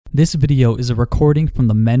This video is a recording from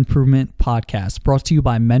the MenProvement Podcast, brought to you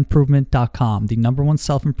by MenProvement.com, the #1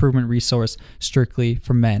 self-improvement resource strictly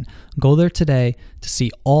for men. Go there today to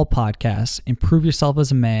see all podcasts, improve yourself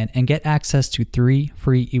as a man, and get access to 3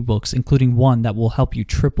 free ebooks, including one that will help you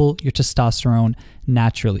triple your testosterone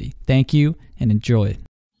naturally. Thank you and enjoy.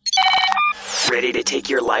 Ready to take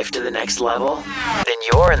your life to the next level? Then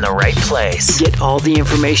you're in the right place. Get all the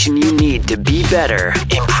information you need to be better,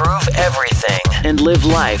 improve everything, and live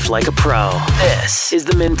life like a pro. This is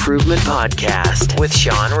the MenProvement Podcast with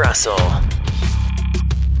Sean Russell.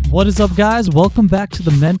 What is up, guys? Welcome back to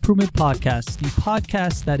the MenProvement Podcast, the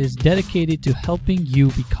podcast that is dedicated to helping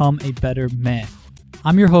you become a better man.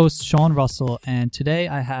 I'm your host, Sean Russell, and today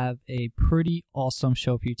I have a pretty awesome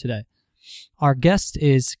show for you today. Our guest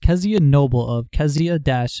is Kezia Noble of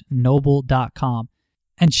Kezia-Noble.com,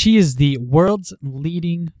 and she is the world's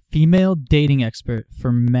leading female dating expert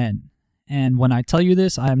for men. And when I tell you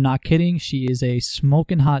this, I am not kidding. She is a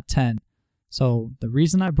smoking hot 10. So the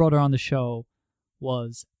reason I brought her on the show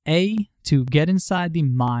was A, to get inside the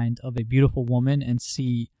mind of a beautiful woman and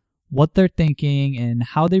see what they're thinking and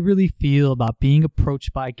how they really feel about being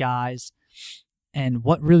approached by guys and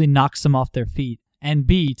what really knocks them off their feet. And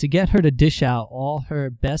B, to get her to dish out all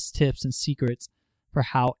her best tips and secrets for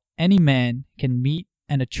how any man can meet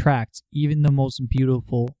and attract even the most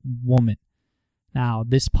beautiful woman. Now,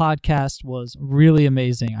 this podcast was really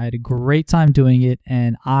amazing. I had a great time doing it,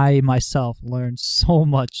 and I myself learned so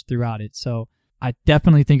much throughout it. So I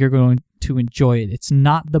definitely think you're going to enjoy it. It's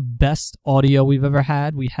not the best audio we've ever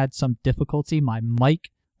had. We had some difficulty. My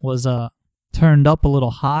mic was turned up a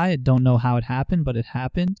little high. I don't know how it happened, but it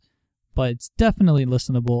happened. But it's definitely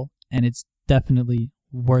listenable, and it's definitely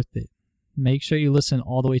worth it. Make sure you listen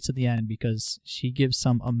all the way to the end because she gives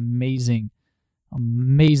some amazing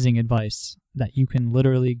advice that you can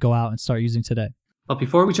literally go out and start using today. But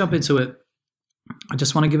before we jump into it, I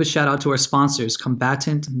just want to give a shout out to our sponsors,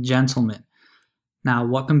 Combatant Gentleman. Now,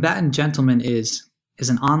 what Combatant Gentleman is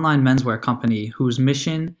an online menswear company whose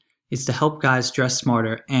mission is to help guys dress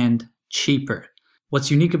smarter and cheaper. What's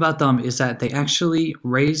unique about them is that they actually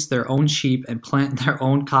raise their own sheep and plant their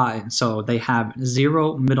own cotton, so they have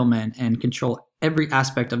zero middlemen and control every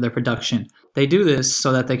aspect of their production. They do this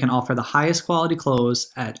so that they can offer the highest quality clothes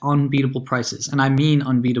at unbeatable prices, and I mean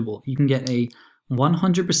unbeatable. You can get a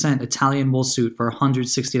 100% Italian wool suit for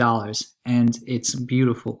 $160, and it's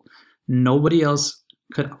beautiful. Nobody else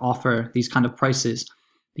could offer these kind of prices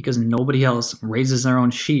because nobody else raises their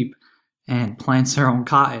own sheep and plants their own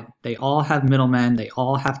cotton. They all have middlemen. They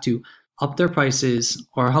all have to up their prices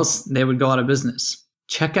or else they would go out of business.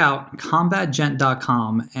 Check out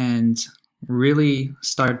combatgent.com and really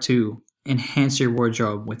start to enhance your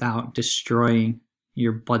wardrobe without destroying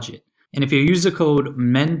your budget. And if you use the code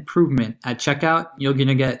MenProvement at checkout, you're going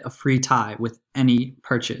to get a free tie with any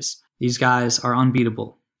purchase. These guys are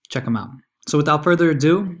unbeatable. Check them out. So without further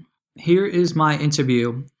ado, here is my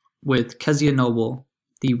interview with Kezia Noble,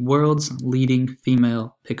 the world's leading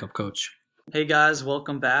female pickup coach. Hey guys,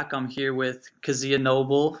 welcome back. I'm here with Kezia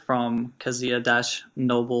Noble from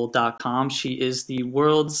Kezia-Noble.com. She is the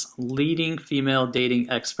world's leading female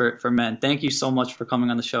dating expert for men. Thank you so much for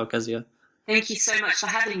coming on the show, Kezia. Thank you so much for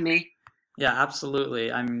having me. Yeah,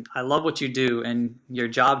 absolutely. I love what you do, and your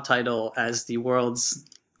job title as the world's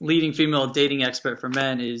leading female dating expert for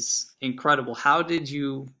men is incredible. How did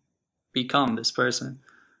you become this person?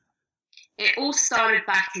 It all started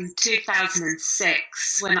back in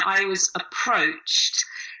 2006 when I was approached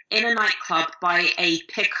in a nightclub by a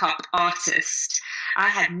pickup artist. I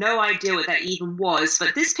had no idea what that even was,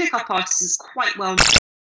 but this pickup artist is quite well known.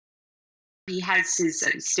 He has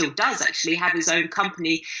still does actually have his own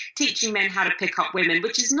company teaching men how to pick up women,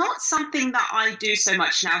 which is not something that I do so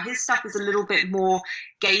much now. His stuff is a little bit more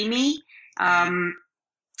gamey.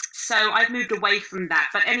 So I've moved away from that.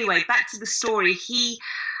 But anyway, back to the story. He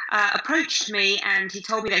approached me and he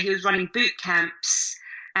told me that he was running boot camps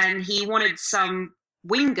and he wanted some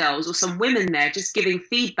wing girls or some women there just giving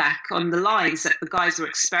feedback on the lines that the guys were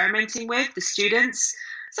experimenting with, the students.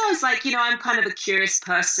 So I was like, I'm kind of a curious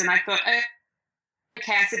person. I thought,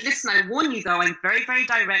 okay, I said, listen, I warn you though, I'm very, very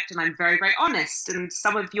direct and I'm very, very honest, and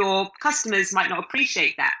some of your customers might not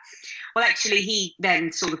appreciate that. Well, actually, he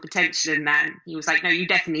then saw the potential in that. He was like, no, you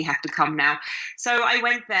definitely have to come now. So I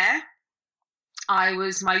went there. I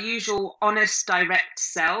was my usual honest, direct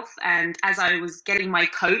self. And as I was getting my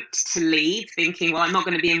coat to leave, thinking, well, I'm not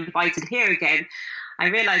going to be invited here again, I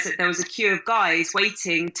realized that there was a queue of guys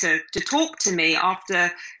waiting to talk to me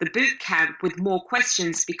after the boot camp with more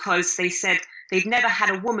questions because they said they'd never had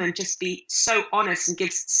a woman just be so honest and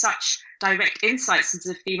give such direct insights into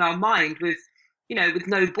the female mind with with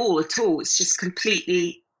no ball at all. It's just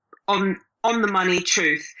completely on the money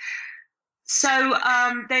truth. So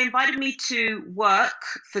they invited me to work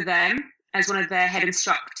for them as one of their head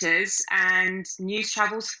instructors, and news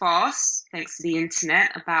travels fast, thanks to the internet,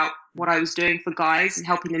 about what I was doing for guys and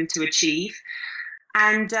helping them to achieve.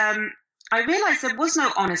 And I realized there was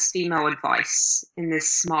no honest female advice in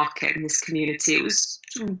this market, in this community. It was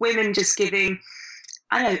women just giving,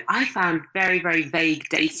 I found very, very vague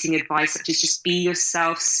dating advice, such as just be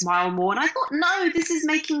yourself, smile more. And I thought, no, this is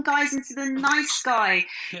making guys into the nice guy.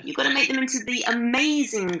 You've got to make them into the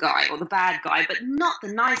amazing guy or the bad guy, but not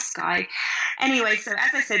the nice guy. Anyway, so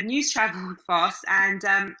as I said, news traveled fast, and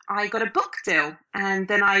I got a book deal. And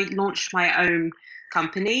then I launched my own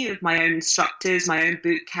company with my own instructors, my own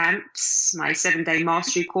boot camps, my 7-day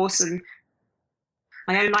mastery course, and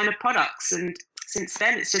my own line of products. And since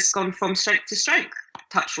then, it's just gone from strength to strength.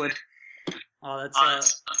 Touch wood. Oh,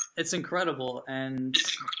 it's incredible. And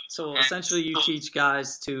so essentially you teach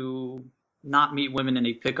guys to not meet women in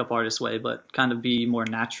a pickup artist way, but kind of be more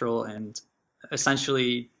natural and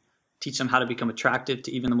essentially teach them how to become attractive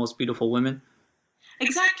to even the most beautiful women.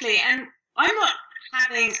 Exactly. And I'm not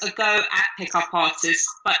having a go at pickup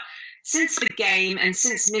artists, but since the game and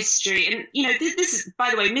since Mystery, and this is, by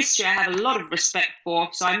the way, Mystery I have a lot of respect for,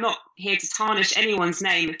 so I'm not here to tarnish anyone's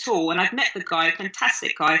name at all, and I've met the guy,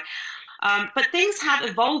 fantastic guy, but things have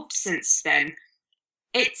evolved since then.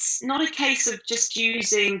 It's not a case of just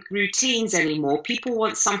using routines anymore. People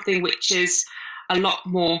want something which is a lot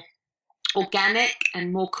more organic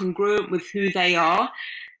and more congruent with who they are.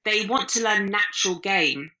 They want to learn natural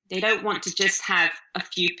game. They don't want to just have a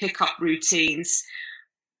few pickup routines.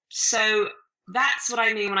 So that's what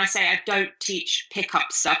I mean when I say I don't teach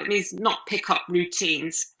pickup stuff. It means not pickup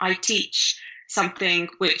routines. I teach something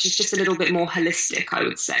which is just a little bit more holistic, I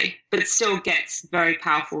would say, but it still gets very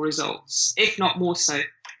powerful results, if not more so.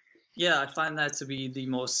 Yeah, I find that to be the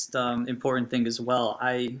most important thing as well.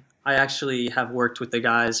 I actually have worked with the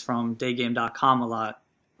guys from daygame.com a lot,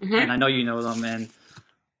 and I know you know them, and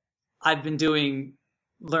I've been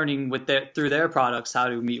learning through their products how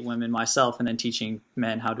to meet women myself, and then teaching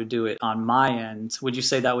men how to do it on my end. Would you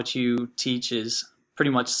say that what you teach is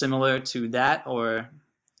pretty much similar to that, or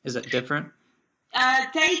is it different?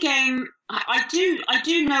 Day Game, I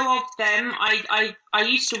do know of them. I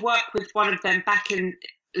used to work with one of them back in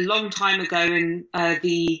a long time ago in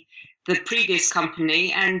the previous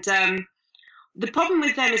company, and the problem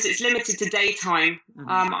with them is it's limited to daytime.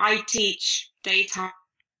 I teach daytime,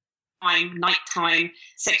 nighttime,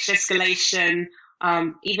 sexual escalation,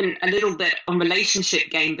 even a little bit on relationship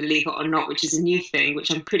game, believe it or not, which is a new thing,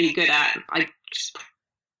 which I'm pretty good at. I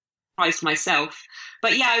surprised myself.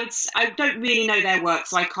 But yeah, I don't really know their work,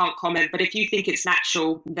 so I can't comment. But if you think it's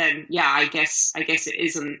natural, then yeah, I guess it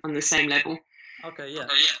is on the same level. Okay, yeah.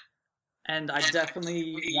 And I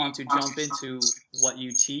definitely want to jump into what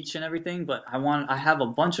you teach and everything, but I have a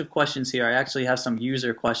bunch of questions here. I actually have some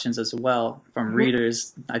user questions as well from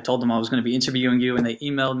readers. I told them I was going to be interviewing you, and they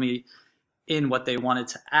emailed me in what they wanted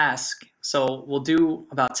to ask. So we'll do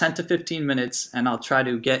about 10 to 15 minutes, and I'll try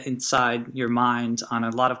to get inside your mind on a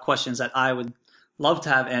lot of questions that I would love to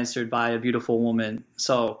have answered by a beautiful woman.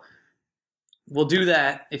 So we'll do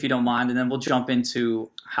that if you don't mind, and then we'll jump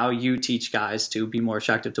into how you teach guys to be more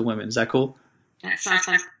attractive to women. Is that cool? That sounds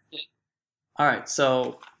good. All right,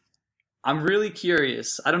 so I'm really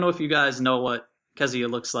curious. I don't know if you guys know what Kezia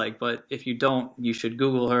looks like, but if you don't, you should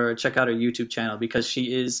Google her, check out her YouTube channel, because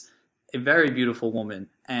she is a very beautiful woman.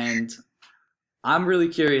 And I'm really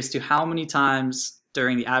curious to how many times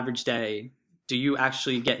during the average day do you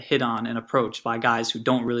actually get hit on and approached by guys who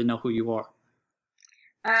don't really know who you are?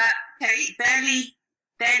 Okay,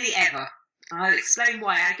 barely ever. I'll explain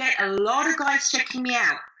why. I get a lot of guys checking me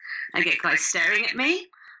out. I get guys staring at me.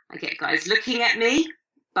 I get guys looking at me.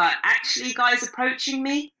 But actually guys approaching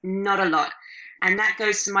me, not a lot. And that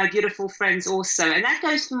goes for my beautiful friends also. And that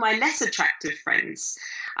goes for my less attractive friends.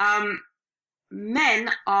 Men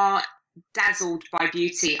are dazzled by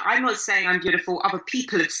beauty. I'm not saying I'm beautiful. Other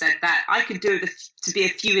people have said that. I could do it to be a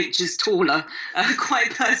few inches taller,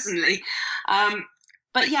 quite personally.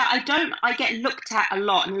 But yeah, I get looked at a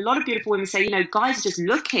lot. And a lot of beautiful women say, guys are just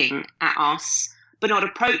looking at us, but not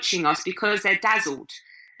approaching us because they're dazzled.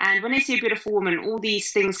 And when they see a beautiful woman, all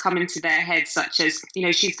these things come into their heads, such as,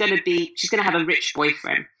 she's going to have a rich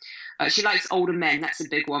boyfriend. She likes older men. That's a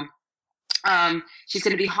big one. She's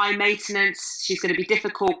going to be high maintenance. She's going to be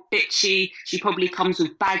difficult, bitchy. She probably comes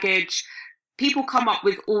with baggage. People come up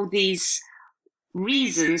with all these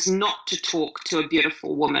reasons not to talk to a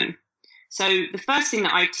beautiful woman. So the first thing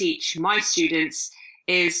that I teach my students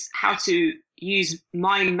is how to use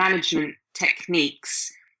mind management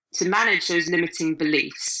techniques to manage those limiting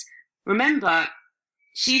beliefs. Remember,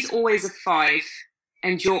 she's always a 5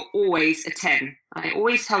 and you're always a 10. I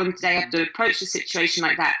always tell them they have to approach the situation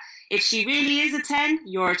like that. If she really is a 10,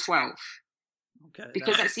 you're a 12. Okay,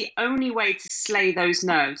 because that's the only way to slay those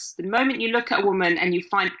nerves. The moment you look at a woman and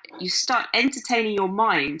you start entertaining your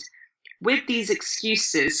mind with these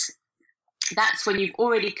excuses, that's when you've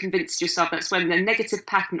already convinced yourself. That's when the negative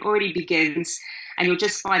pattern already begins, and you'll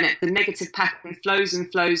just find that the negative pattern flows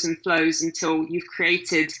and flows and flows until you've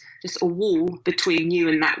created just a wall between you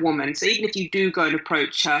and that woman. So even if you do go and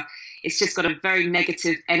approach her, it's just got a very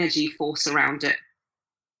negative energy force around it.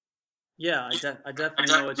 Yeah, I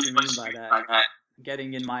definitely know what you mean by that.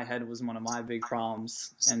 Getting in my head was one of my big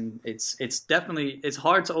problems, and it's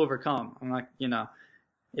hard to overcome. I'm like,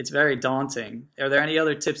 it's very daunting. Are there any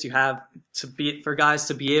other tips you have for guys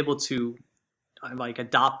to be able to like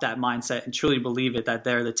adopt that mindset and truly believe it, that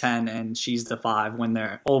they're the 10 and she's the 5 when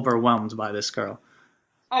they're overwhelmed by this girl?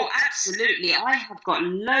 Oh, absolutely. I have got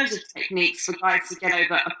loads of techniques for guys to get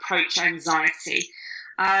over approach anxiety.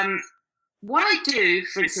 What I do,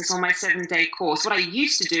 for instance, on my 7-day course, what I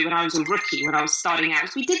used to do when I was a rookie, when I was starting out,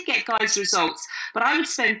 is we did get guys results, but I would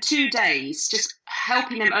spend 2 days just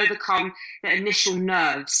helping them overcome their initial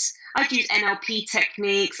nerves. I'd use NLP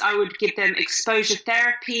techniques. I would give them exposure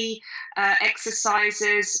therapy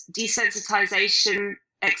exercises, desensitization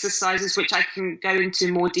exercises, which I can go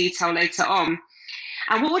into more detail later on.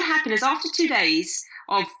 And what would happen is after 2 days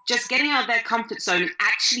of just getting out of their comfort zone and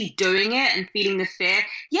actually doing it and feeling the fear,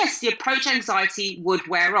 yes, the approach anxiety would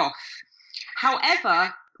wear off.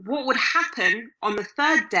 However, what would happen on the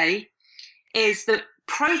 3rd day is that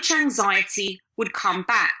approach anxiety would come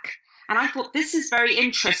back. And I thought, this is very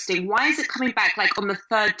interesting. Why is it coming back like on the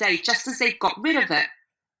 3rd day, just as they've got rid of it?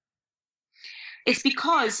 It's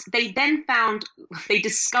because they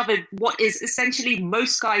discovered what is essentially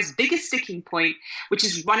most guys' biggest sticking point, which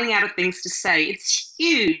is running out of things to say. It's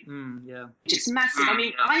huge. It's massive. I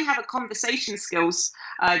mean, I have a conversation skills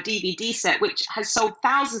DVD set, which has sold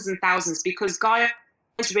thousands and thousands because guys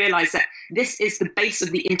realize that this is the base of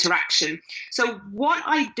the interaction. So what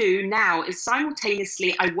I do now is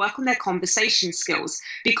simultaneously I work on their conversation skills,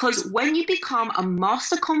 because when you become a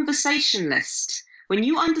master conversationalist, when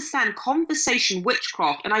you understand conversation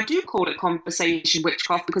witchcraft, and I do call it conversation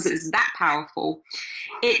witchcraft because it is that powerful,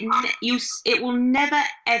 it will never,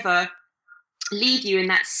 ever leave you in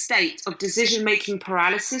that state of decision-making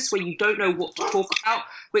paralysis where you don't know what to talk about,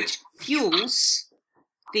 which fuels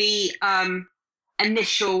the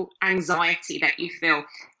initial anxiety that you feel.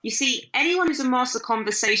 You see, anyone who's a master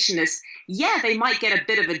conversationalist, they might get a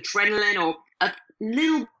bit of adrenaline or a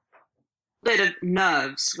little bit of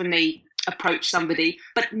nerves when they approach somebody,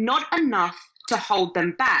 but not enough to hold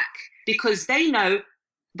them back, because they know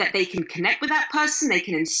that they can connect with that person, they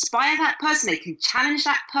can inspire that person, they can challenge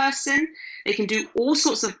that person, they can do all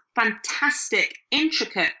sorts of fantastic,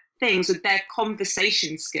 intricate things with their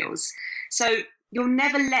conversation skills. So you're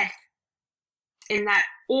never left in that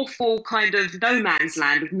awful kind of no man's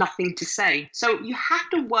land with nothing to say. So you have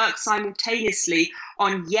to work simultaneously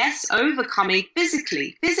on, yes, overcoming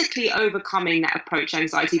physically overcoming that approach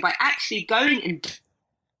anxiety by actually going and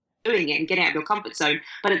doing it and getting out of your comfort zone.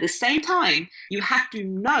 But at the same time, you have to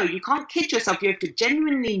know, you can't kid yourself, you have to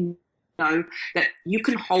genuinely know that you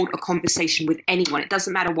can hold a conversation with anyone. It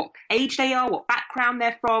doesn't matter what age they are, what background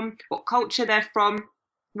they're from, what culture they're from.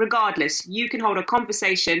 Regardless, you can hold a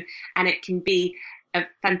conversation, and it can be a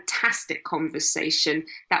fantastic conversation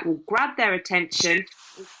that will grab their attention,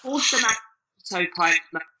 will force them out of autopilot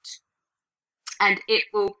mode, and it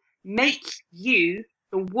will make you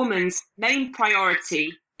the woman's main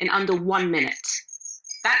priority in under 1 minute.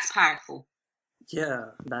 That's powerful.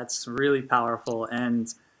 Yeah, that's really powerful. And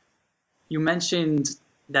you mentioned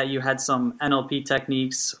that you had some NLP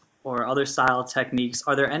techniques or other style techniques.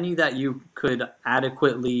 Are there any that you could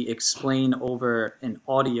adequately explain over an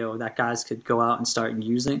audio that guys could go out and start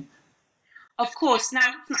using? Of course.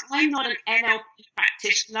 Now, I'm not an NLP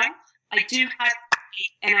practitioner. I do have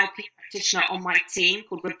an NLP practitioner on my team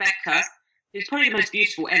called Rebecca, who's probably the most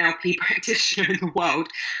beautiful NLP practitioner in the world.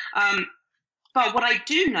 But what I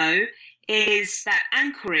do know is that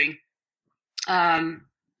anchoring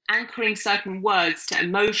certain words to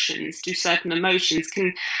emotions, to certain emotions,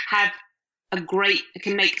 can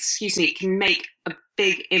make a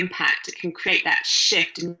big impact. It can create that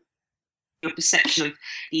shift in your perception of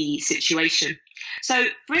the situation. So,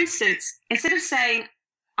 for instance, instead of saying,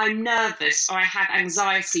 I'm nervous or I have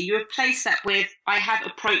anxiety, you replace that with, I have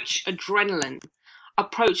approach adrenaline,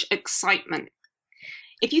 approach excitement.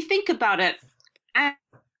 If you think about it,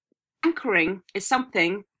 anchoring is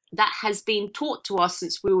something that has been taught to us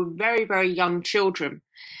since we were very, very young children.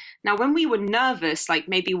 Now, when we were nervous, like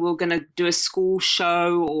maybe we were going to do a school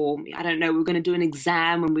show, or I don't know, we were going to do an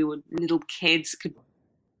exam when we were little kids, could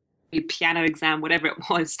be a piano exam, whatever it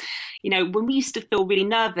was. When we used to feel really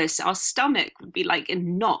nervous, our stomach would be like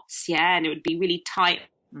in knots, and it would be really tight.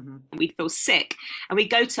 Mm-hmm. And we'd feel sick. And we'd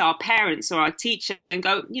go to our parents or our teacher and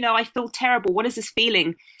go, I feel terrible. What is this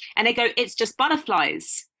feeling? And they go, it's just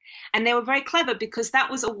butterflies. And they were very clever because that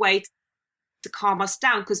was a way to calm us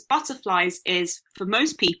down, because butterflies is, for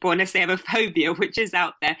most people, unless they have a phobia, which is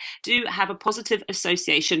out there, do have a positive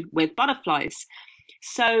association with butterflies.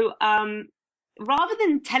 So rather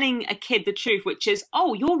than telling a kid the truth, which is,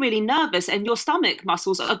 oh, you're really nervous and your stomach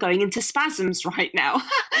muscles are going into spasms right now,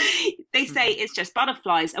 they say it's just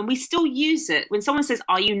butterflies. And we still use it. When someone says,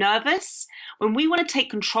 are you nervous? When we want to take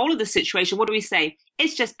control of the situation, what do we say?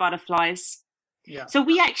 It's just butterflies. Yeah. So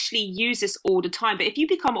we actually use this all the time. But if you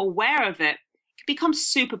become aware of it, it becomes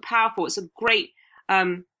super powerful. It's a great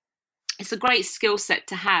skill set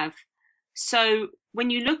to have. So when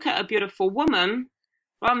you look at a beautiful woman,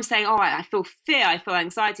 rather than saying, oh, I feel fear, I feel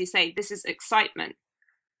anxiety, say, this is excitement.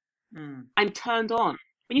 I'm turned on.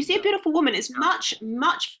 When you see a beautiful woman, it's much,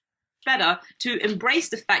 much better to embrace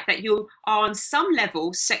the fact that you are on some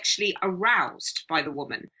level sexually aroused by the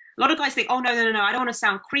woman. A lot of guys think, oh, no, I don't want to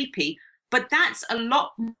sound creepy. But that's a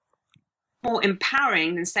lot more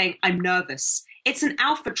empowering than saying, I'm nervous. It's an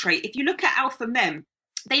alpha trait. If you look at alpha men,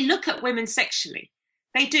 they look at women sexually.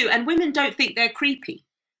 They do. And women don't think they're creepy.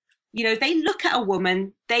 They look at a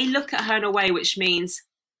woman, they look at her in a way which means,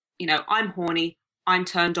 I'm horny, I'm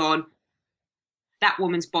turned on. That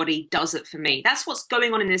woman's body does it for me. That's what's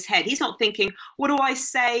going on in his head. He's not thinking, what do I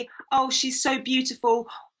say? Oh, she's so beautiful.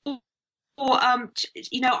 Or,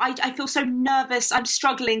 I feel so nervous. I'm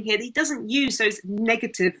struggling here. He doesn't use those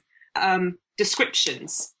negative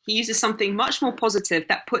descriptions. He uses something much more positive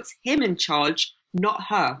that puts him in charge, not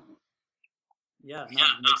her. Yeah, no,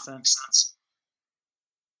 it makes sense.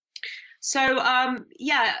 So,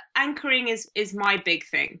 anchoring is my big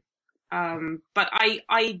thing. But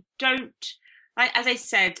I don't, as I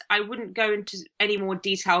said, I wouldn't go into any more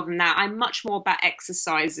detail than that. I'm much more about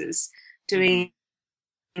exercises, doing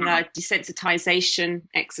desensitization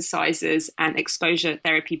exercises and exposure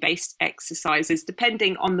therapy-based exercises,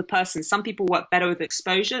 depending on the person. Some people work better with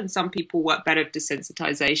exposure and some people work better with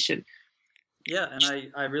desensitization. Yeah,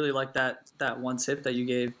 and I really like that one tip that you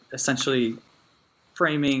gave, essentially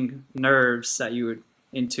framing nerves that you would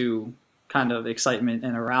into kind of excitement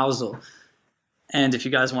and arousal. And if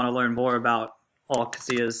you guys want to learn more about all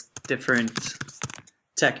Kezia's different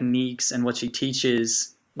techniques and what she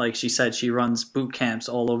teaches, like she said, she runs boot camps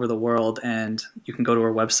all over the world, and you can go to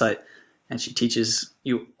her website and she teaches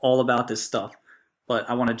you all about this stuff. But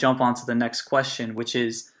I want to jump on to the next question, which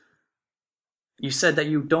is, you said that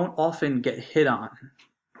you don't often get hit on.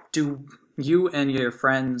 Do you and your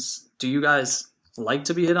friends, do you guys like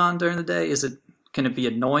to be hit on during the day? Can it be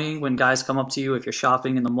annoying when guys come up to you if you're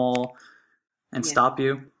shopping in the mall and stop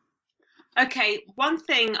you? Okay, one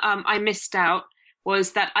thing I missed out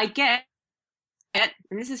was that I get, and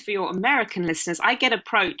this is for your American listeners, I get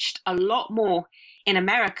approached a lot more in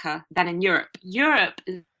America than in Europe. Europe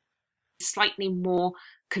is slightly more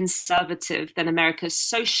conservative than America,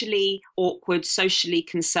 socially awkward, socially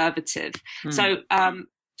conservative. So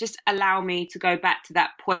just allow me to go back to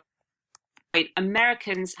that point.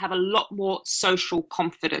 Americans have a lot more social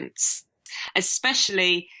confidence,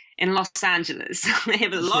 especially in Los Angeles. They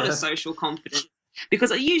have a lot of social confidence.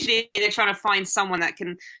 Because usually they're trying to find someone that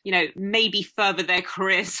can, maybe further their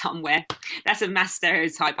career somewhere. That's a mass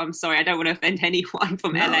stereotype. I'm sorry. I don't want to offend anyone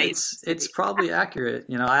from LA. It's probably accurate.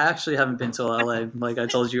 I actually haven't been to LA, like I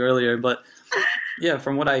told you earlier. But yeah,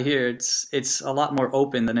 from what I hear, it's a lot more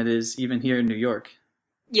open than it is even here in New York.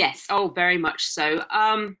 Yes. Oh, very much so.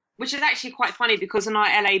 Which is actually quite funny because in our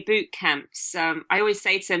LA boot camps, I always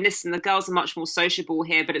say to them, listen, the girls are much more sociable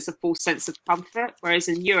here, but it's a full sense of comfort. Whereas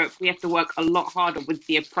in Europe, we have to work a lot harder with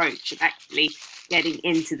the approach of actually getting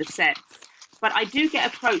into the sets. But I do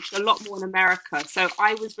get approached a lot more in America. So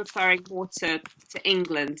I was referring more to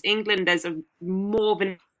England. England, there's more of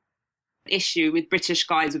an issue with British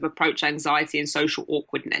guys with approach anxiety and social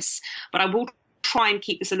awkwardness. But I will try and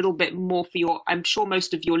keep this a little bit more for I'm sure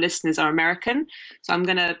most of your listeners are American, so I'm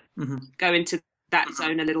going to go into that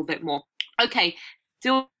zone a little bit more. Okay,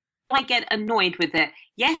 do I get annoyed with it?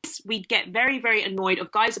 Yes, we get very, very annoyed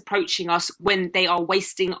of guys approaching us when they are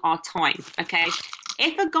wasting our time, okay?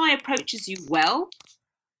 If a guy approaches you well,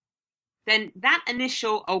 then that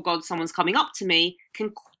initial, oh God, someone's coming up to me,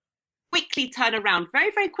 can quickly turn around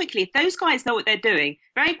very, very quickly. If those guys know what they're doing,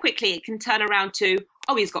 very quickly it can turn around to,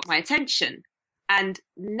 oh, he's got my attention. And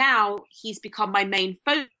now he's become my main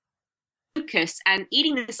focus, and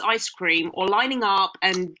eating this ice cream or lining up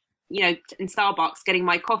and, in Starbucks getting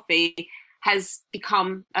my coffee has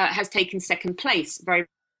taken second place very,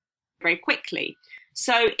 very quickly.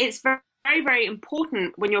 So it's very, very, very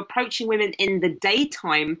important when you're approaching women in the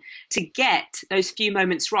daytime to get those few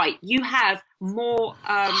moments right. You have more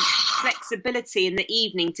flexibility in the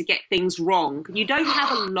evening to get things wrong. You don't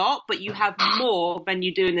have a lot, but you have more than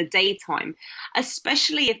you do in the daytime,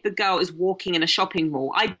 especially if the girl is walking in a shopping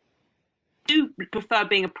mall. I do prefer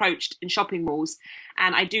being approached in shopping malls,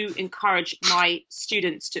 and I do encourage my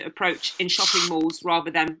students to approach in shopping malls rather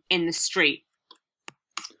than in the street.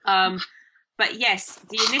 But yes,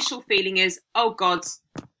 the initial feeling is, oh God,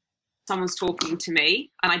 someone's talking to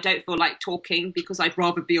me, and I don't feel like talking because I'd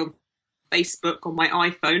rather be on Facebook on my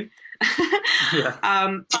iPhone.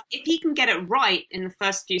 But if he can get it right in the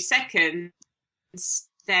first few seconds,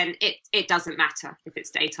 then it doesn't matter if it's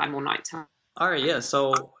daytime or nighttime. All right, yeah.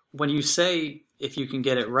 So when you say if you can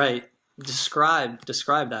get it right, describe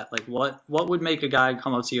that. Like what would make a guy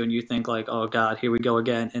come up to you and you think like, oh God, here we go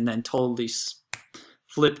again, and then totally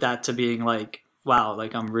flip that to being like, wow,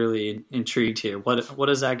 like I'm really intrigued here. What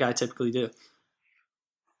does that guy typically do?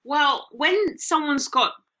 Well, when someone's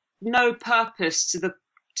got no purpose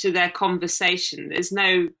to their conversation, there's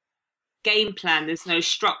no game plan, there's no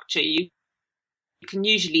structure, you can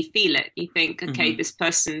usually feel it. You think, okay, this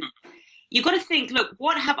person, you've got to think, look,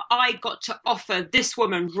 what have I got to offer this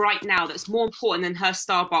woman right now that's more important than her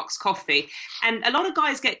Starbucks coffee? And a lot of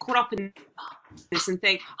guys get caught up in this and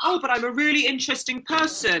think, oh, but I'm a really interesting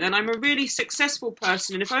person and I'm a really successful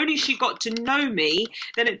person, and if only she got to know me,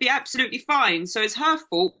 then it'd be absolutely fine. So it's her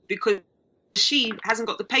fault because she hasn't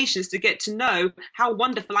got the patience to get to know how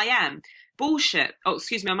wonderful I am. Bullshit. Oh,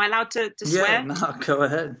 excuse me, am I allowed to swear? Yeah, no, go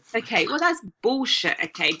ahead. Okay, well, that's bullshit,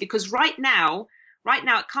 okay? Because right now,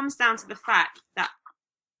 it comes down to the fact that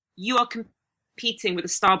you are competing with a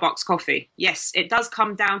Starbucks coffee. Yes, it does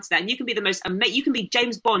come down to that. And you can be the most amazing, you can be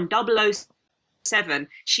James Bond 007.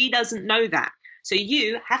 She doesn't know that. So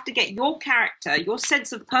you have to get your character, your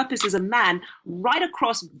sense of purpose as a man right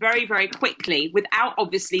across very, very quickly without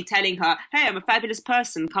obviously telling her, hey, I'm a fabulous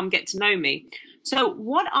person, come get to know me. So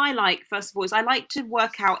what I like, first of all, is I like to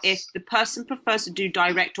work out if the person prefers to do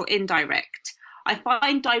direct or indirect. I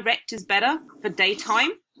find direct is better for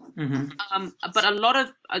daytime, but a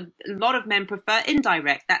lot of men prefer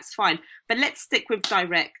indirect. That's fine. But let's stick with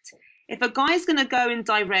direct. If a guy's going to go in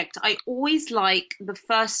direct, I always like the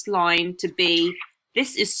first line to be,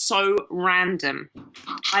 this is so random.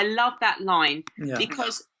 I love that line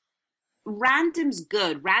because random's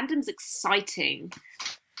good. Random's exciting.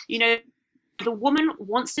 The woman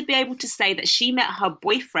wants to be able to say that she met her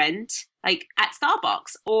boyfriend like at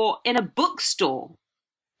Starbucks or in a bookstore.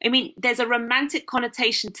 I mean, there's a romantic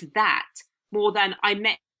connotation to that more than I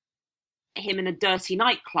met him in a dirty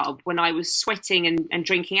nightclub when I was sweating and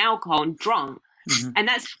drinking alcohol and drunk. And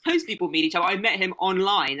that's most people meet each other. I met him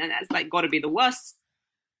online, and that's like got to be the worst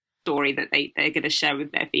story that they're going to share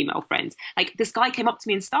with their female friends. Like, this guy came up to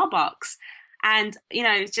me in Starbucks, and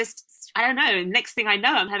it's just, I don't know, next thing I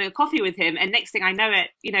know, I'm having a coffee with him, and next thing I know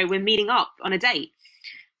it, we're meeting up on a date.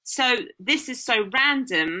 So this is so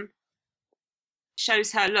random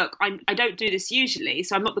shows her, look, I don't do this usually,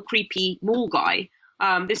 so I'm not the creepy mall guy.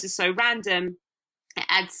 This is so random. It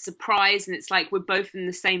adds surprise, and it's like we're both in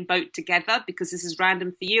the same boat together because this is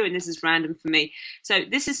random for you and this is random for me. So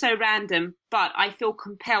this is so random, but I feel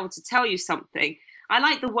compelled to tell you something. I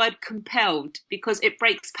like the word compelled because it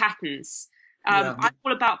breaks patterns. I'm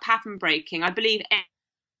all about pattern breaking. I believe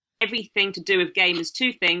everything to do with game is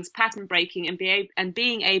two things: pattern breaking and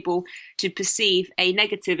being able to perceive a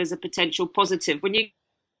negative as a potential positive. When you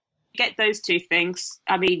get those two things,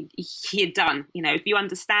 I mean, you're done. If you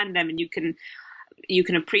understand them and you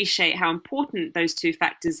can appreciate how important those two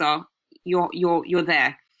factors are, you're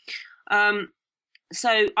there.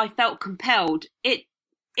 So I felt compelled.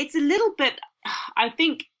 It's a little bit, I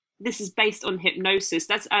think this is based on hypnosis.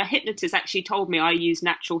 That's a hypnotist actually told me I use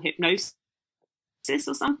natural hypnosis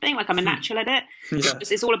or something, like I'm a natural at it.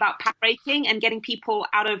 It's all about pattern breaking and getting people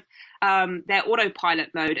out of their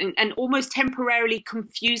autopilot mode and almost temporarily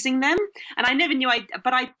confusing them. And I never knew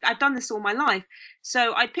but I've done this all my life.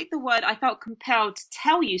 So I picked the word, I felt compelled to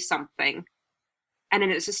tell you something. And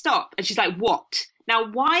then it's a stop. And she's like, what? Now,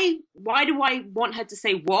 why do I want her to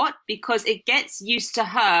say what? Because it gets used to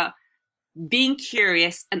her being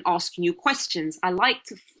curious and asking you questions. I like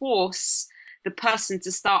to force the person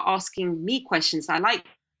to start asking me questions. I like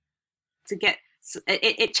to get,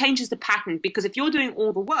 it changes the pattern, because if you're doing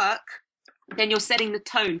all the work, then you're setting the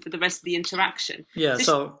tone for the rest of the interaction. Yeah.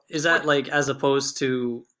 So is that like, as opposed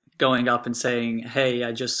to going up and saying, hey,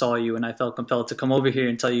 I just saw you and I felt compelled to come over here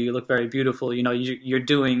and tell you look very beautiful. You know, you're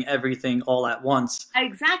doing everything all at once.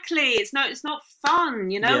 Exactly. It's not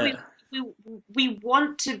fun. You know, Yeah. we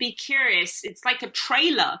want to be curious. It's like a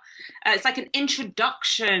trailer. It's like an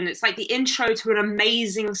introduction. It's like the intro to an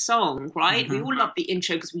amazing song, right? We all love the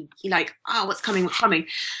intro because you're like, oh, what's coming?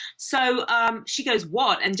 So she goes,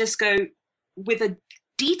 what? And just go with a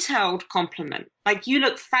detailed compliment. Like, you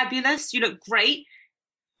look fabulous. You look great.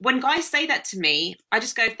 When guys say that to me, I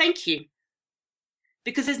just go, thank you.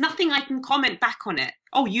 Because there's nothing I can comment back on it.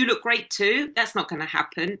 Oh, you look great too. That's not going to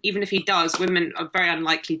happen. Even if he does, women are very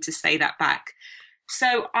unlikely to say that back.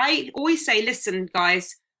 So I always say, listen,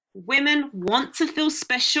 guys, women want to feel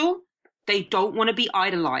special. They don't want to be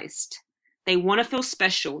idolized. They want to feel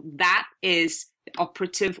special. That is the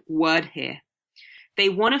operative word here. They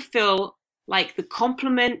want to feel like the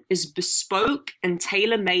compliment is bespoke and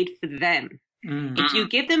tailor-made for them. If you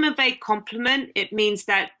give them a vague compliment, it means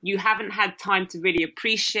that you haven't had time to really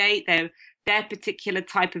appreciate their particular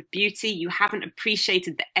type of beauty. You haven't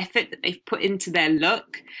appreciated the effort that they've put into their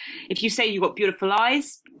look. If you say you've got beautiful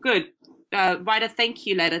eyes, good. Write a thank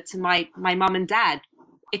you letter to my mum and dad.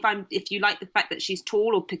 If you like the fact that she's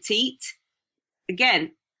tall or petite,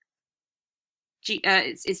 again,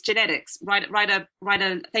 it's genetics. Write a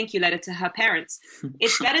thank you letter to her parents.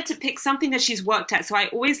 It's better to pick something that she's worked at. So I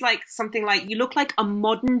always like something like, you look like a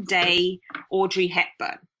modern day Audrey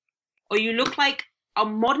Hepburn, or you look like a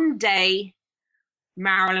modern day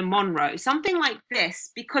Marilyn Monroe, something like this,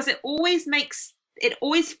 because it always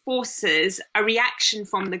forces a reaction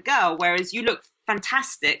from the girl. Whereas you look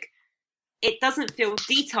fantastic, it doesn't feel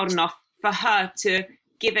detailed enough for her to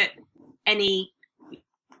give it any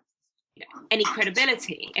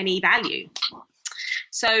credibility, any value.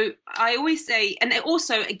 So I always say, and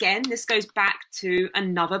also, again, this goes back to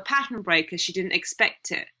another pattern breaker. She didn't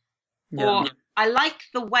expect it. Yeah. Or I like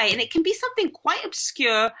the way, and it can be something quite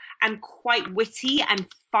obscure and quite witty and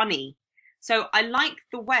funny. So I like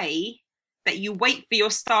the way that you wait for your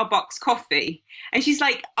Starbucks coffee. And she's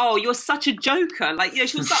like, oh, you're such a joker. Like, you know,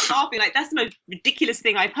 she'll start laughing like, that's the most ridiculous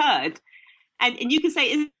thing I've heard. And you can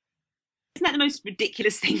say, isn't that the most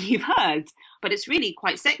ridiculous thing you've heard? But it's really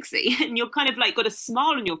quite sexy. And you're kind of like got a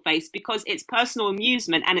smile on your face because it's personal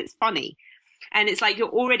amusement and it's funny. And it's like you're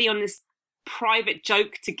already on this private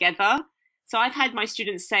joke together. So I've had my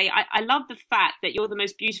students say, I love the fact that you're the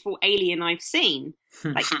most beautiful alien I've seen.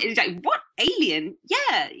 Like, it's like, what alien?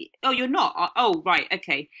 Yeah. Oh, you're not. Oh, right.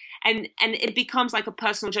 Okay. And it becomes like a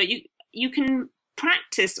personal joke. You can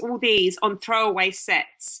practice all these on throwaway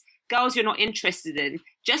sets, girls you're not interested in,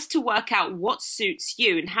 just to work out what suits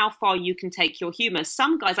you and how far you can take your humor.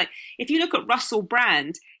 Some guys, like if you look at Russell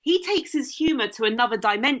Brand, he takes his humor to another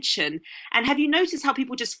dimension. And have you noticed how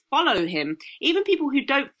people just follow him? Even people who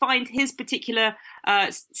don't find his particular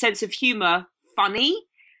sense of humor funny,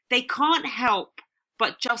 they can't help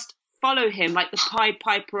but just follow him like the Pied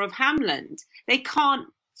Piper of Hamelin. They can't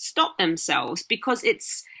stop themselves because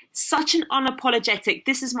it's such an unapologetic,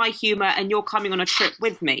 this is my humor and you're coming on a trip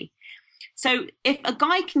with me. So if a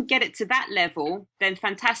guy can get it to that level, then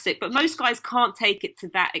fantastic. But most guys can't take it to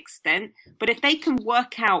that extent. But if they can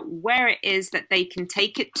work out where it is that they can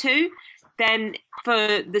take it to, then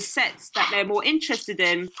for the sets that they're more interested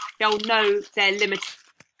in, they'll know their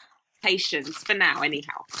limitations for now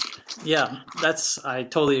anyhow. Yeah, I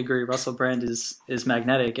totally agree. Russell Brand is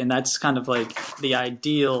magnetic. And that's kind of like the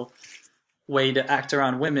ideal way to act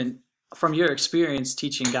around women. From your experience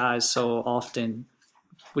teaching guys so often,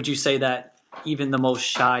 would you say that even the most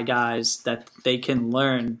shy guys, that they can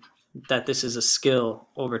learn that this is a skill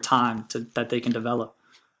over time that they can develop?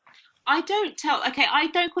 I don't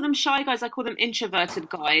call them shy guys. I call them introverted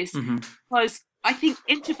guys, because I think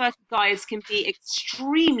introverted guys can be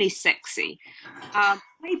extremely sexy. I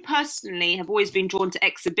personally have always been drawn to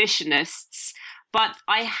exhibitionists, but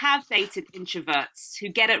I have dated introverts who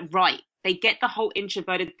get it right. They get the whole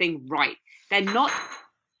introverted thing right. They're not...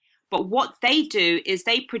 But what they do is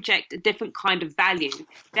they project a different kind of value.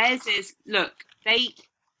 Theirs is, look,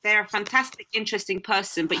 they're a fantastic, interesting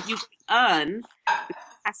person, but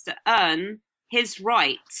has to earn his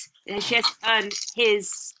right. She has to earn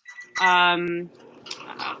his,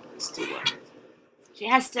 what's the word? She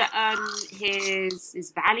has to earn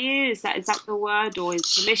his value. Is that the word? Or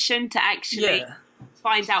his permission to actually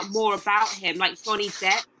find out more about him. Like Johnny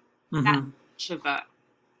Depp, that's introvert.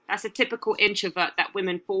 That's a typical introvert that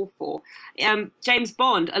women fall for. James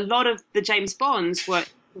Bond, a lot of the James Bonds were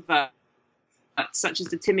introverts. such as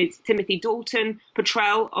the Timothy Dalton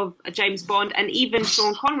portrayal of James Bond, and even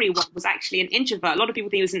Sean Connery was actually an introvert. A lot of people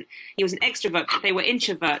think he was an extrovert, but they were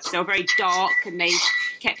introverts. They were very dark and they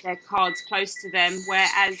kept their cards close to them.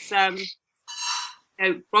 Whereas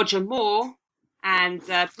Roger Moore and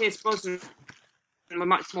Pierce Brosnan were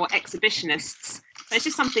much more exhibitionists. There's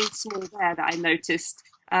just something small there that I noticed.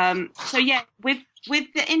 So yeah, with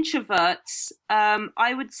the introverts,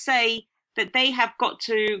 I would say that they have got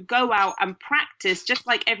to go out and practice just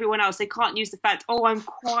like everyone else. They can't use the fact, oh, I'm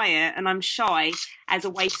quiet and I'm shy as a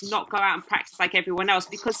way to not go out and practice like everyone else,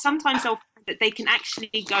 because sometimes they'll find that they can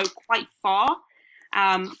actually go quite far,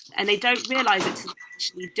 and they don't realize it till they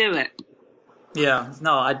actually do it. Yeah,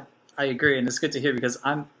 no, I agree, and it's good to hear, because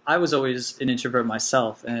I was always an introvert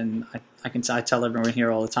myself, and I tell everyone here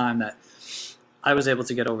all the time that I was able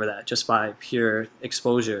to get over that just by pure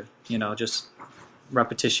exposure, just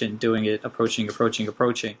repetition, doing it, approaching.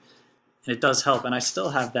 And it does help. And I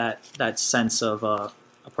still have that sense of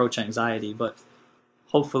approach anxiety, but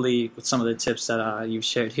hopefully with some of the tips that you've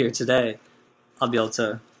shared here today, I'll be able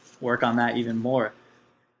to work on that even more.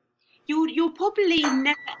 You'll probably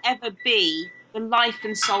never ever be the life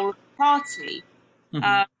and soul of the party.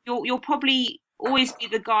 Mm-hmm. You'll probably always be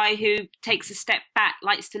the guy who takes a step back,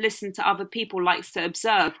 likes to listen to other people, likes to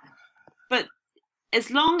observe. But as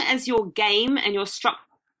long as your game and your structure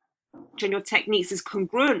and your techniques is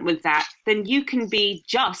congruent with that, then you can be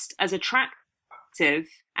just as attractive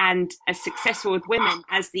and as successful with women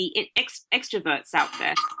as the extroverts out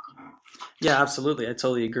there. Yeah, absolutely. I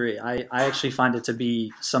totally agree. I actually find it to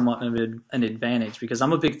be somewhat of an advantage, because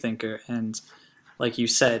I'm a big thinker, and like you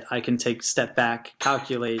said, I can take a step back,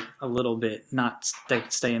 calculate a little bit, not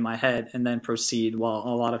stay in my head, and then proceed, while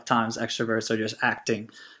a lot of times extroverts are just acting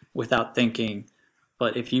without thinking.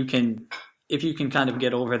 But if you can kind of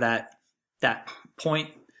get over that point,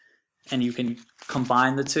 and you can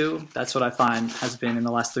combine the two, that's what I find has been, in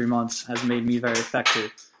the last 3 months, has made me very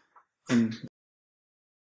effective. And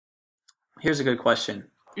here's a good question.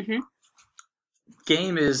 Mm-hmm.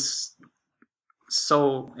 Game is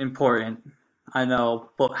so important, I know,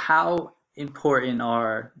 but how important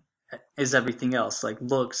is everything else, like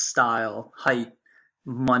looks, style, height,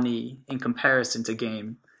 money, in comparison to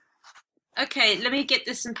game? Okay, let me get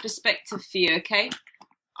this in perspective for you, okay?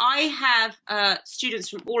 I have students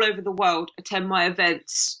from all over the world attend my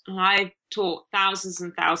events, and I've taught thousands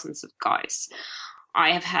and thousands of guys.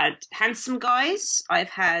 I have had handsome guys.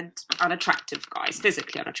 I've had unattractive guys,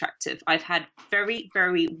 physically unattractive. I've had very,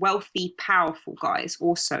 very wealthy, powerful guys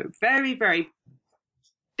also. Very, very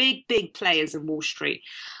big players in Wall Street.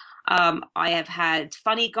 I have had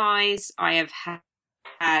funny guys. I have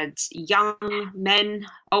had young men,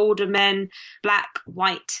 older men, black,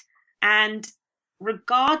 white, and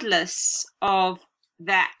regardless of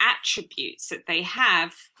their attributes that they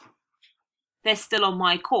have, they're still on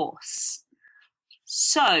my course.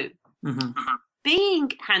 So,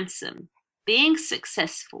 being handsome, being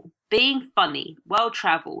successful, being funny,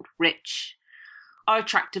 well-traveled, rich, are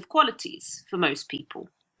attractive qualities for most people,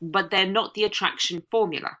 but they're not the attraction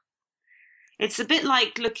formula. It's a bit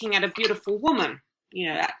like looking at a beautiful woman,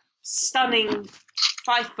 that stunning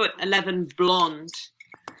 5'11" blonde,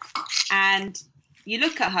 and you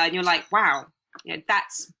look at her and you're like, wow,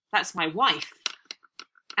 that's my wife.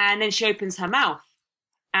 And then she opens her mouth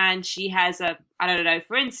and she has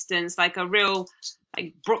for instance, like a real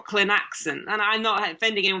like Brooklyn accent. And I'm not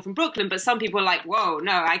offending anyone from Brooklyn, but some people are like, whoa,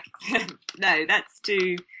 no, no,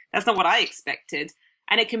 that's not what I expected.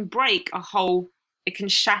 And it can it can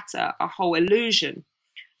shatter a whole illusion.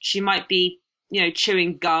 She might be,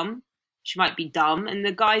 chewing gum. She might be dumb, and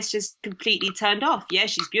the guy's just completely turned off. Yeah,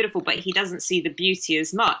 she's beautiful, but he doesn't see the beauty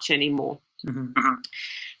as much anymore. Mm-hmm.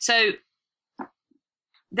 So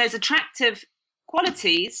there's attractive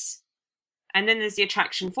qualities, and then there's the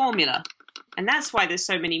attraction formula. And that's why there's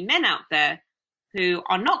so many men out there who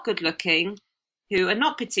are not good looking, who are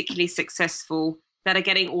not particularly successful, that are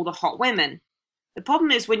getting all the hot women. The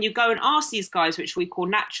problem is when you go and ask these guys, which we call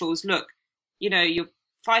naturals, look, you're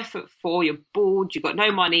 5'4", you're bald, you've got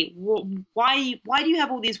no money. Why do you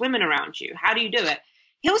have all these women around you? How do you do it?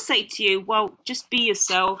 He'll say to you, well, just be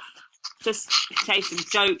yourself. Just say some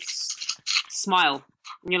jokes, smile.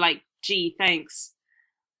 And you're like, gee, thanks.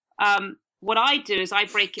 What I do is I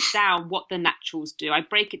break it down what the naturals do. I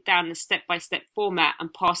break it down in a step-by-step format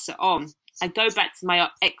and pass it on. I go back to my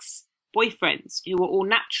ex-boyfriends who were all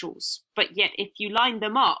naturals. But yet if you lined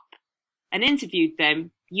them up and interviewed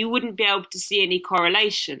them, you wouldn't be able to see any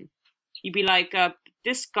correlation. You'd be like,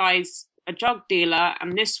 this guy's a drug dealer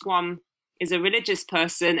and this one is a religious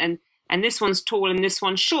person and this one's tall and this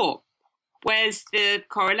one's short. Where's the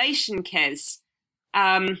correlation, Kez?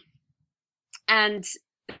 And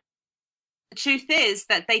the truth is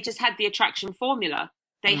that they just had the attraction formula.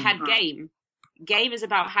 They had game. Game is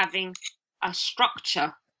about having a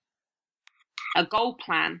structure, a goal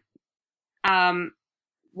plan.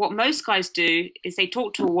 What most guys do is they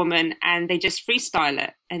talk to a woman and they just freestyle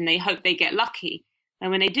it and they hope they get lucky. And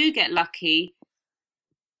when they do get lucky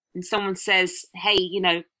and someone says, hey, you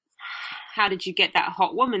know, how did you get that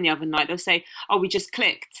hot woman the other night? They'll say, oh, we just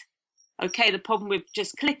clicked. Okay, the problem with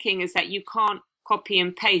just clicking is that you can't copy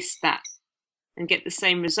and paste that and get the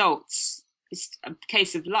same results. It's a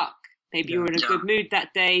case of luck. Maybe you were in a good mood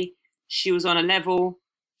that day. She was on a level.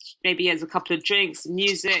 Maybe he has a couple of drinks,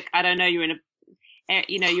 music. I don't know. You're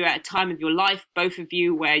at a time of your life, both of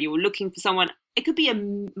you, where you're looking for someone. It could be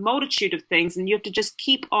a multitude of things, and you have to just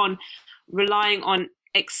keep on relying on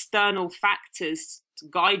external factors to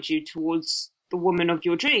guide you towards the woman of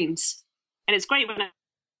your dreams. And it's great when it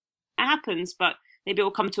happens, but maybe it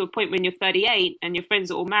will come to a point when you're 38 and your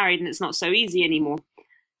friends are all married and it's not so easy anymore.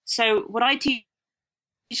 So what I teach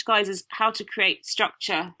guys is how to create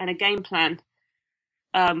structure and a game plan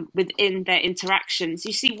within their interactions.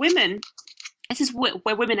 You see, women, this is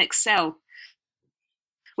where women excel.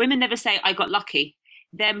 Women never say, I got lucky.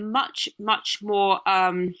 They're much, much more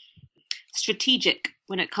strategic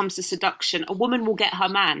when it comes to seduction. A woman will get her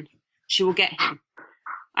man. She will get him.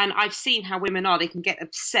 And I've seen how women are. They can get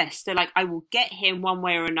obsessed. They're like, I will get him one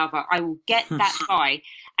way or another. I will get that guy.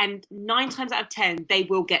 And 9 times out of 10, they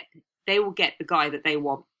will get the guy that they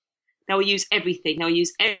want. They'll use everything. They'll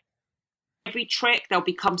use every trick. They'll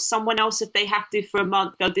become someone else if they have to for a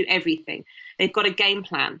month. They'll do everything. They've got a game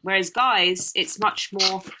plan. Whereas guys, it's much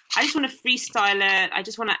more, I just want to freestyle it. I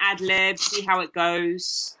just want to ad lib, see how it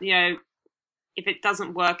goes. You know, if it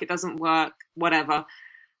doesn't work, it doesn't work, whatever.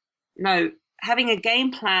 No, having a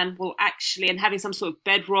game plan will actually, and having some sort of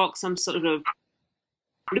bedrock, some sort of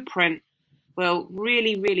blueprint will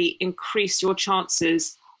really, really increase your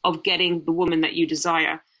chances of getting the woman that you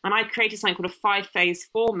desire. And I created something called a 5-phase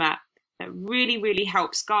format that really, really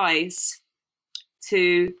helps guys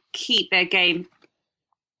to keep their game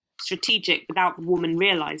strategic without the woman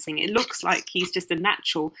realizing. It looks like he's just a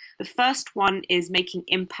natural. The first one is making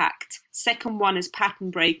impact. Second one is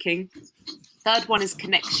pattern breaking. Third one is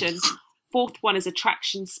connection. Fourth one is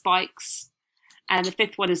attraction spikes. And the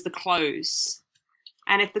fifth one is the close.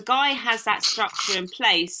 And if the guy has that structure in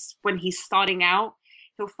place when he's starting out,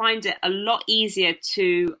 he'll find it a lot easier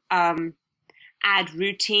to add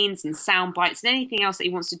routines and sound bites and anything else that he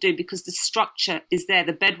wants to do, because the structure is there,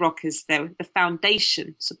 the bedrock is there, the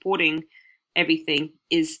foundation supporting everything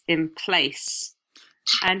is in place.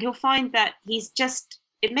 And he'll find that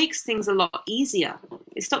it makes things a lot easier.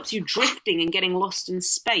 It stops you drifting and getting lost in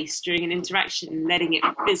space during an interaction and letting it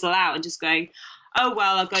fizzle out and just going, oh,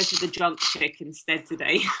 well, I'll go for the drunk chick instead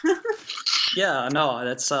today. Yeah, no,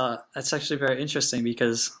 that's actually very interesting,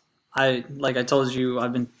 because like I told you,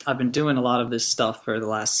 I've been doing a lot of this stuff for the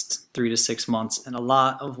last 3 to 6 months, and a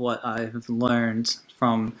lot of what I've learned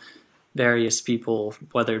from various people,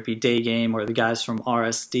 whether it be Day Game or the guys from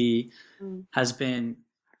RSD, has been,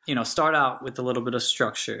 start out with a little bit of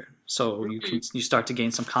structure, so you start to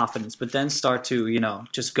gain some confidence, but then start to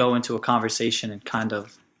just go into a conversation and kind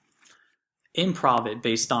of improv it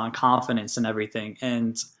based on confidence and everything.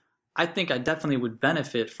 And I think I definitely would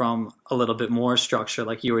benefit from a little bit more structure,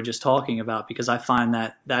 like you were just talking about, because I find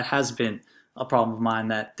that has been a problem of mine,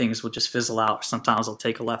 that things will just fizzle out. Sometimes I'll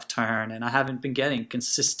take a left turn and I haven't been getting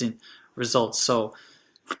consistent results. So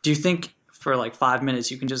do you think for like 5 minutes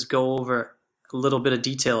you can just go over a little bit of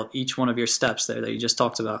detail of each one of your steps there that you just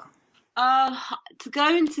talked about? To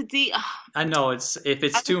go into I know if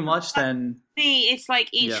it's too much, then it's like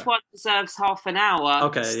each one deserves half an hour.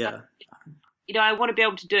 Okay, so, yeah. I want to be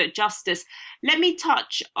able to do it justice. Let me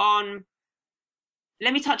touch on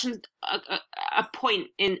a point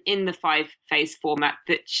in the 5-phase format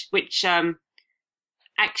which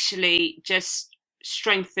actually just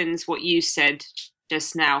strengthens what you said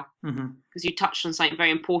just now, because you touched on something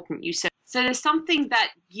very important. You said, so there's something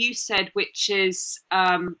that you said, which is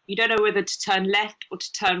you don't know whether to turn left or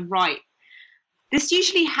to turn right. This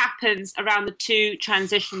usually happens around the 2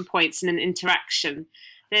 transition points in an interaction.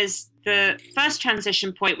 There's the first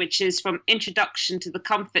transition point, which is from introduction to the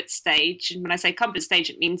comfort stage. And when I say comfort stage,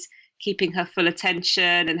 it means keeping her full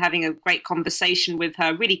attention and having a great conversation with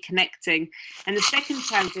her, really connecting. And the second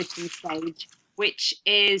transition stage, which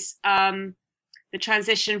is the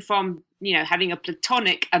transition from, having a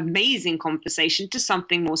platonic, amazing conversation to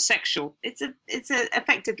something more sexual. It's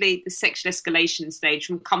effectively the sexual escalation stage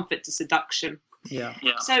from comfort to seduction. Yeah.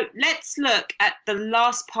 So let's look at the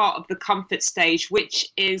last part of the comfort stage,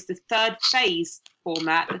 which is the 3rd phase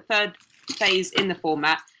format, the third phase in the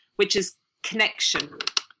format, which is connection.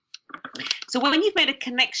 So when you've made a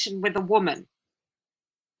connection with a woman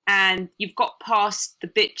and you've got past the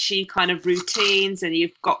bitchy kind of routines and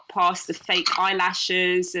you've got past the fake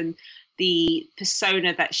eyelashes and the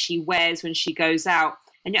persona that she wears when she goes out,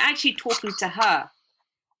 and you're actually talking to her,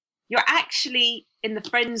 you're actually in the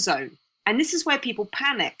friend zone. And this is where people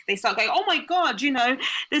panic. They start going, oh my God,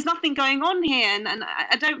 there's nothing going on here. And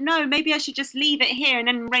I don't know, maybe I should just leave it here and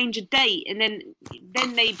then arrange a date and then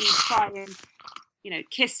maybe try and,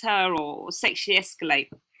 kiss her or sexually escalate.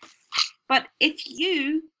 But if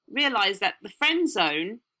you realize that the friend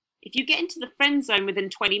zone, if you get into the friend zone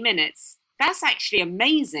within 20 minutes, that's actually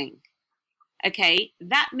amazing. Okay,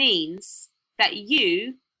 that means that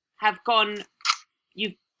you've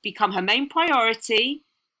become her main priority.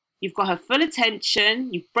 You've got her full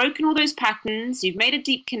attention. You've broken all those patterns. You've made a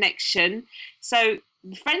deep connection. So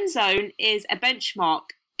the friend zone is a benchmark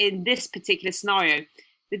in this particular scenario.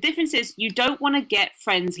 The difference is you don't want to get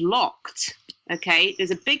friends locked. Okay,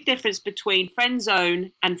 there's a big difference between friend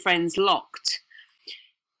zone and friends locked.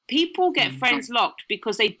 People get friends locked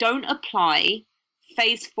because they don't apply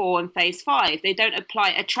phase 4 and phase 5. They don't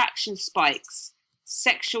apply attraction spikes,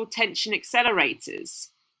 sexual tension accelerators.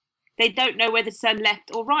 They don't know whether to turn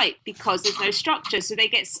left or right because there's no structure. So they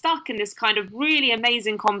get stuck in this kind of really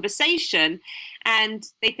amazing conversation and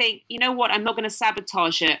they think, you know what, I'm not going to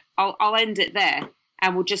sabotage it. I'll end it there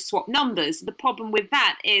and we'll just swap numbers. The problem with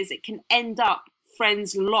that is it can end up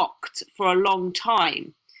friends locked for a long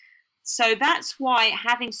time. So that's why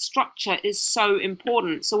having structure is so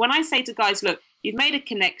important. So when I say to guys, look, you've made a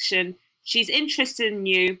connection, she's interested in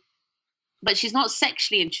you, but she's not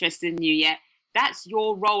sexually interested in you yet. That's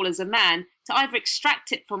your role as a man to either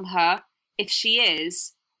extract it from her if she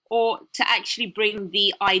is, or to actually bring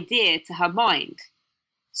the idea to her mind.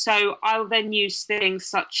 So I'll then use things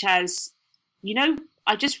such as,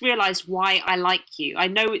 I just realized why I like you. I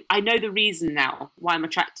know the reason now why I'm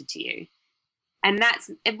attracted to you. And that's,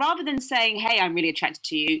 rather than saying, hey, I'm really attracted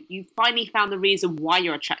to you, you finally found the reason why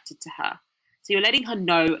you're attracted to her. So you're letting her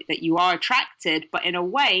know that you are attracted, but in a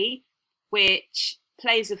way which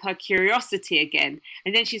plays with her curiosity again.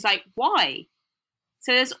 And then she's like, why?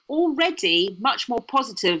 So there's already much more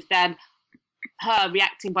positive than her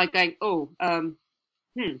reacting by going, I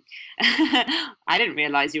didn't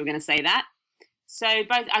realize you were going to say that. So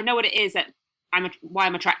but I know what it is that why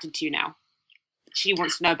I'm attracted to you now. She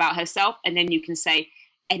wants to know about herself. And then you can say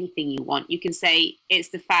anything you want. You can say it's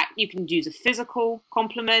the fact, you can use a physical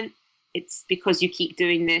compliment. It's because you keep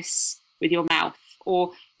doing this with your mouth.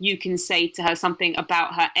 Or you can say to her something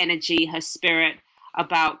about her energy, her spirit,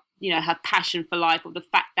 about, her passion for life, or the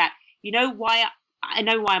fact that, why I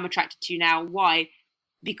know why I'm attracted to you now. Why?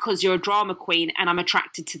 Because you're a drama queen and I'm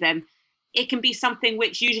attracted to them. It can be something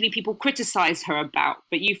which usually people criticize her about,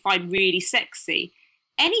 but you find really sexy.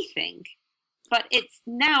 Anything. But it's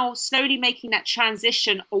now slowly making that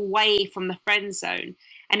transition away from the friend zone.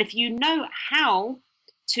 And if you know how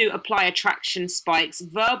to apply attraction spikes,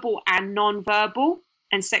 verbal and non-verbal,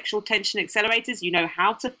 and sexual tension accelerators, you know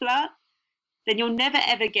how to flirt, then you'll never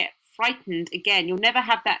ever get frightened again. You'll never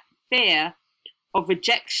have that fear of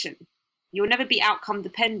rejection. You'll never be outcome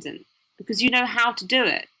dependent because you know how to do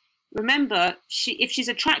it. Remember, if she's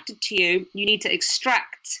attracted to you, you need to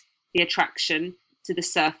extract the attraction to the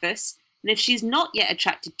surface. And if she's not yet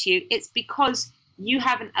attracted to you, it's because you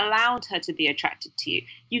haven't allowed her to be attracted to you.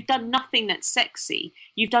 You've done nothing that's sexy.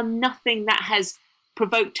 You've done nothing that has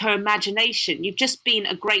provoked her imagination. You've just been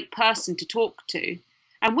a great person to talk to.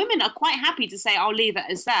 And women are quite happy to say, I'll leave it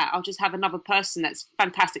as that. I'll just have another person that's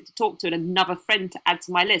fantastic to talk to and another friend to add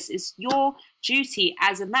to my list. It's your duty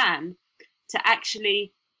as a man to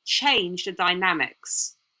actually change the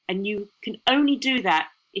dynamics. And you can only do that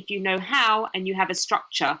if you know how and you have a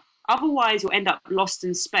structure. Otherwise, you'll end up lost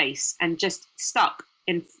in space and just stuck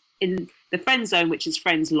in the friend zone, which is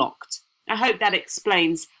friends locked. I hope that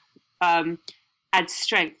explains, adds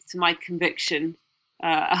strength to my conviction for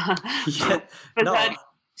that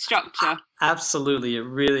structure. Absolutely. It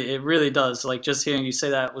really does. Like, just hearing you say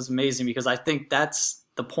that was amazing, because I think that's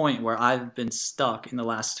the point where I've been stuck in the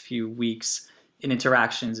last few weeks in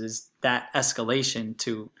interactions, is that escalation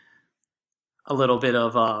to a little bit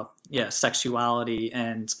of sexuality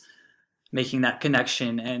and making that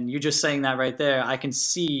connection. And you just saying that right there, I can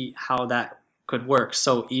see how that could work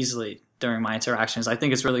so easily during my interactions. I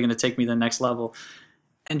think it's really going to take me to the next level.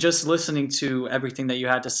 And just listening to everything that you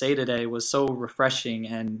had to say today was so refreshing.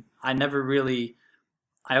 And I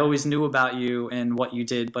always knew about you and what you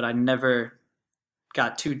did, but I never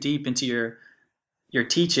got too deep into your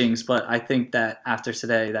teachings, but I think that after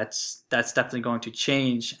today, that's definitely going to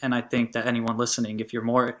change. And I think that anyone listening, if you're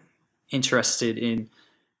more interested in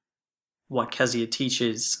what Kezia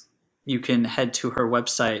teaches, you can head to her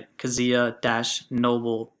website,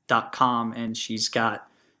 kezia-noble.com, and she's got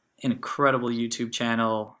an incredible YouTube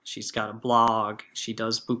channel. She's got a blog. She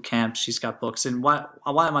does boot camps. She's got books. And why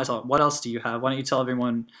am I talking? What else do you have? Why don't you tell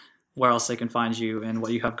everyone where else they can find you and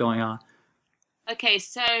what you have going on? Okay,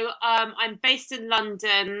 so I'm based in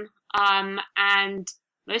London, and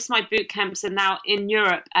most of my boot camps are now in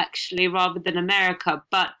Europe, actually, rather than America.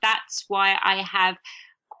 But that's why I have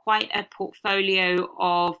quite a portfolio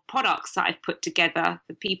of products that I've put together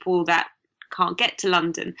for people that can't get to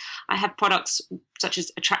London. I have products such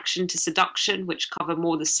as Attraction to Seduction, which cover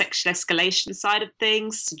more the sexual escalation side of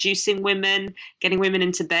things, seducing women, getting women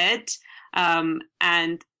into bed, and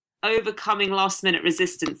overcoming last minute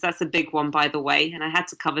resistance. That's a big one, by the way, and I had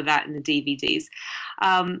to cover that in the DVDs.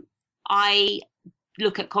 I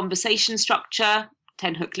look at conversation structure,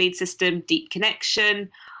 10-hook lead system, deep connection.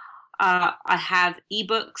 I have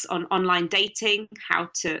ebooks on online dating, how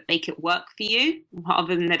to make it work for you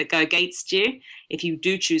rather than let it go against you. If you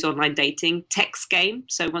do choose online dating, text game.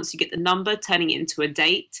 So once you get the number, turning it into a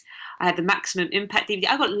date. I have the Maximum Impact DVD.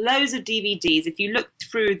 I've got loads of DVDs. If you look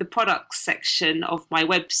through the products section of my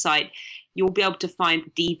website, you'll be able to find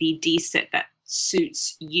the DVD set that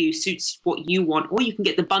suits you, suits what you want. Or you can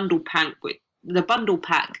get the bundle pack,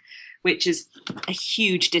 which is a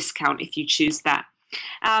huge discount if you choose that.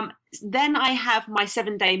 Then I have my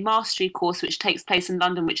 7-day mastery course, which takes place in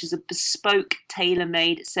London, which is a bespoke,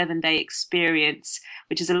 tailor-made 7-day experience,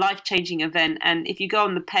 which is a life-changing event. And if you go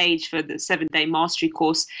on the page for the 7-day mastery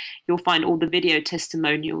course, you'll find all the video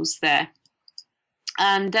testimonials there.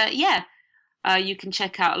 And you can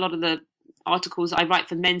check out a lot of the articles. I write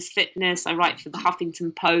for Men's Fitness. I write for the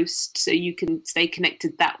Huffington Post, so you can stay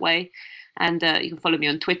connected that way. And you can follow me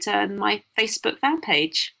on Twitter and my Facebook fan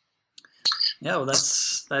page. Yeah, well,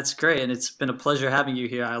 that's great, and it's been a pleasure having you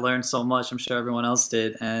here. I learned so much. I'm sure everyone else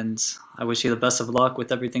did, and I wish you the best of luck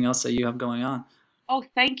with everything else that you have going on. Oh,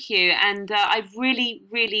 thank you, and I've really,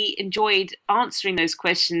 really enjoyed answering those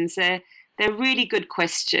questions. They're really good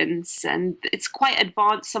questions, and it's quite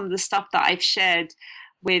advanced, some of the stuff that I've shared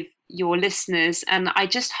with your listeners, and I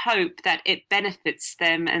just hope that it benefits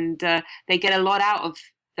them and they get a lot out of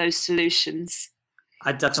those solutions.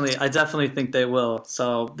 I definitely think they will.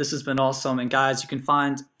 So this has been awesome. And guys, you can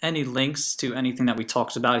find any links to anything that we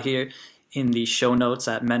talked about here in the show notes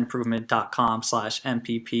at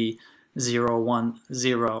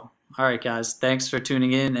menprovement.com/MPP010. All right, guys. Thanks for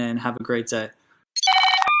tuning in and have a great day.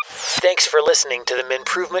 Thanks for listening to the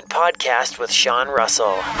MenProvement Podcast with Sean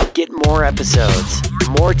Russell. Get more episodes,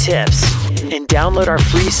 more tips, and download our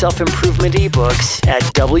free self-improvement ebooks at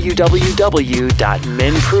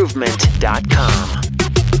www.menprovement.com.